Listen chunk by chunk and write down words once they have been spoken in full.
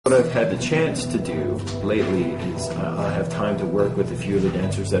What I've had the chance to do lately is I have time to work with a few of the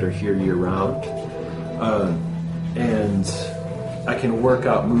dancers that are here year-round, and I can work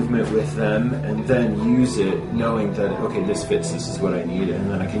out movement with them and then use it knowing that, okay, this fits, this is what I need,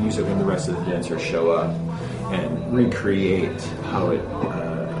 and then I can use it when the rest of the dancers show up and recreate how it,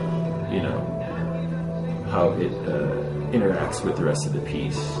 how it interacts with the rest of the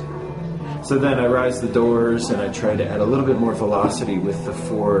piece. So then I rise the doors and I try to add a little bit more velocity with the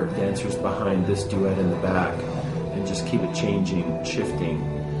 4 dancers behind this duet in the back and just keep it changing, shifting,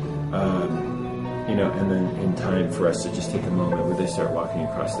 and then in time for us to just take a moment where they start walking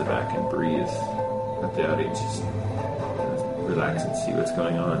across the back and breathe. Let the audience just relax and see what's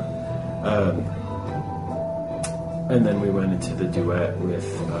going on. And then we went into the duet with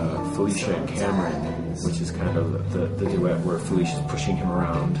Felicia and Cameron, which is kind of the duet where Felicia's pushing him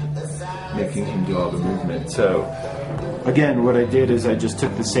around, making him do all the movement. So, again, what I did is I just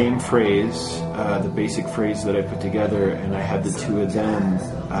took the same phrase, the basic phrase that I put together, and I had the 2 of them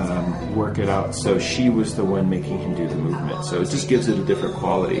work it out. So she was the one making him do the movement. So it just gives it a different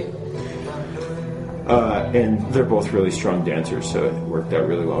quality. And they're both really strong dancers, so it worked out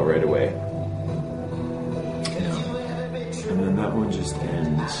really well right away. And then that one just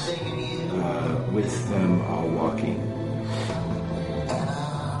ends with them all walking.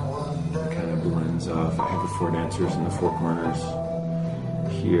 It kind of blends off. I have the 4 dancers in the 4 corners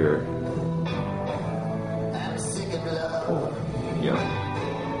here. Yeah.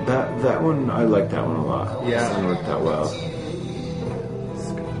 That one, I like that one a lot. Yeah. It worked out well.